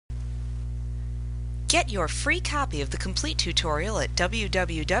Get your free copy of the complete tutorial at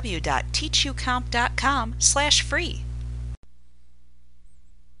www.teachucomp.com/free.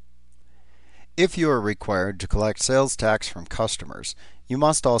 If you are required to collect sales tax from customers, you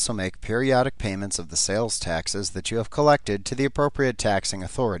must also make periodic payments of the sales taxes that you have collected to the appropriate taxing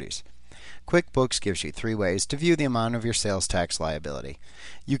authorities. QuickBooks gives you 3 ways to view the amount of your sales tax liability.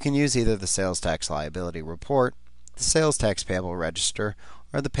 You can use either the Sales Tax Liability Report, the Sales Tax Payable Register,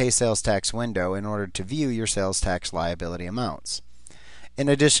 or the Pay Sales Tax window in order to view your sales tax liability amounts. In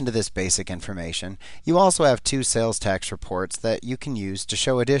addition to this basic information, you also have 2 sales tax reports that you can use to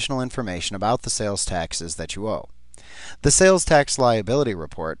show additional information about the sales taxes that you owe. The Sales Tax Liability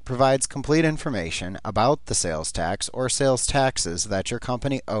Report provides complete information about the sales tax or sales taxes that your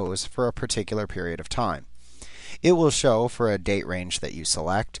company owes for a particular period of time. It will show, for a date range that you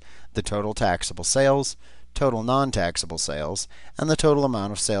select, the total taxable sales, total non-taxable sales, and the total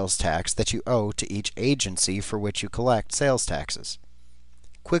amount of sales tax that you owe to each agency for which you collect sales taxes.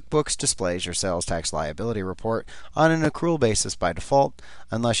 QuickBooks displays your sales tax liability report on an accrual basis by default,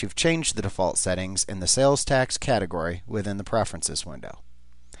 unless you've changed the default settings in the sales tax category within the Preferences window.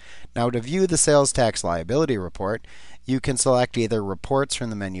 Now, to view the sales tax liability report, you can select either Reports from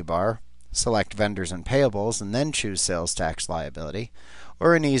the menu bar, select Vendors and Payables, and then choose Sales Tax Liability,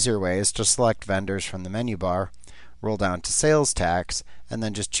 or an easier way is to select Vendors from the menu bar, roll down to Sales Tax, and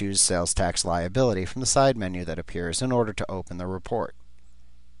then just choose Sales Tax Liability from the side menu that appears in order to open the report.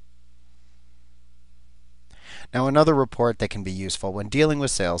 Now, another report that can be useful when dealing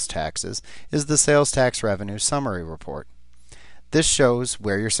with sales taxes is the Sales Tax Revenue Summary Report. This shows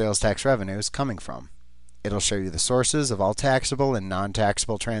where your sales tax revenue is coming from. It'll show you the sources of all taxable and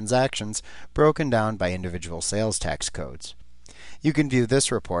non-taxable transactions broken down by individual sales tax codes. You can view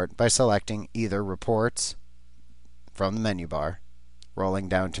this report by selecting either Reports from the menu bar, rolling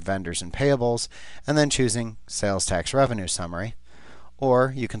down to Vendors and Payables, and then choosing Sales Tax Revenue Summary,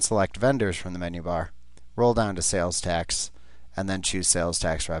 or you can select Vendors from the menu bar, roll down to Sales Tax, and then choose Sales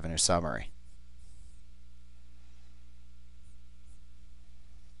Tax Revenue Summary.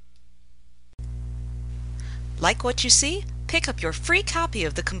 Like what you see? Pick up your free copy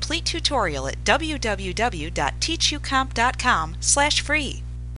of the complete tutorial at www.teachucomp.com/free.